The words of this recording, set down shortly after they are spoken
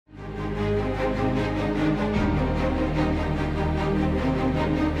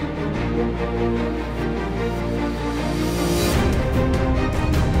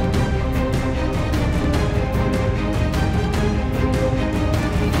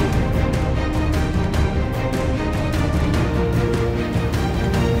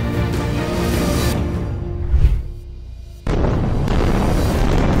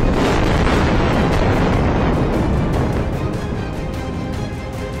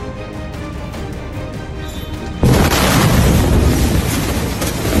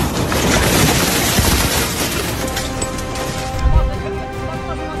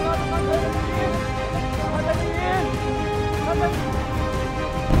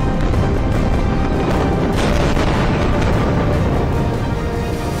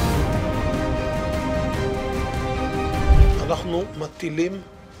מטילים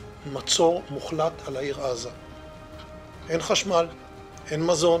מצור מוחלט על העיר עזה. אין חשמל, אין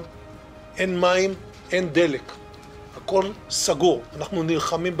מזון, אין מים, אין דלק. הכל סגור. אנחנו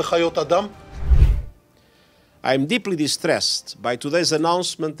נלחמים בחיות אדם. I am deeply distressed by today's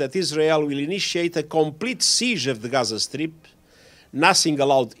announcement that Israel will initiate a complete siege of the Gaza Strip, nothing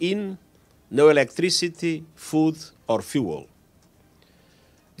allowed in, no electricity, food or fuel.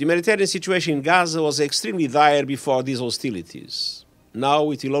 The humanitarian situation in Gaza was extremely dire before these hostilities.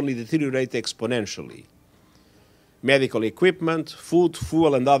 Now it will only deteriorate exponentially. Medical equipment, food,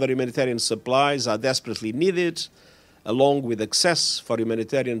 fuel and other humanitarian supplies are desperately needed, along with access for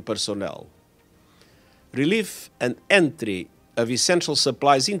humanitarian personnel. Relief and entry of essential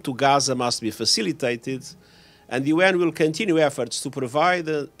supplies into Gaza must be facilitated, and the UN will continue efforts to provide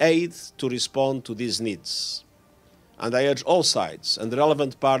aid to respond to these needs. And I urge all sides and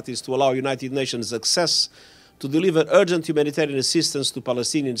relevant parties to allow United Nations access to deliver urgent humanitarian assistance to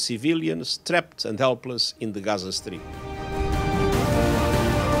Palestinian civilians trapped and helpless in the Gaza Strip.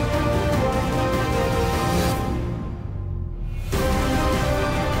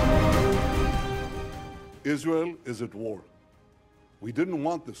 Israel is at war. We didn't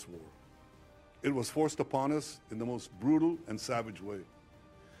want this war. It was forced upon us in the most brutal and savage way.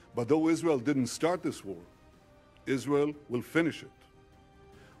 But though Israel didn't start this war, Israel will finish it.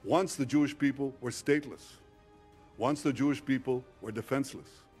 Once the Jewish people were stateless. Once the Jewish people were defenseless.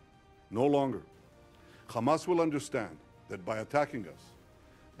 No longer. Hamas will understand that by attacking us,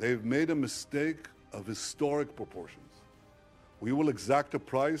 they've made a mistake of historic proportions. We will exact a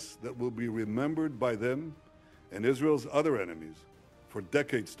price that will be remembered by them and Israel's other enemies for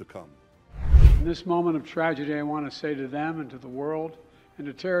decades to come. In this moment of tragedy, I want to say to them and to the world and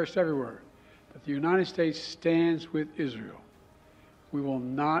to terrorists everywhere that the United States stands with Israel. We will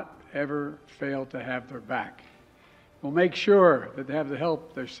not ever fail to have their back. We'll make sure that they have the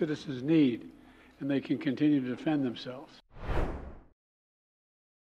help their citizens need and they can continue to defend themselves.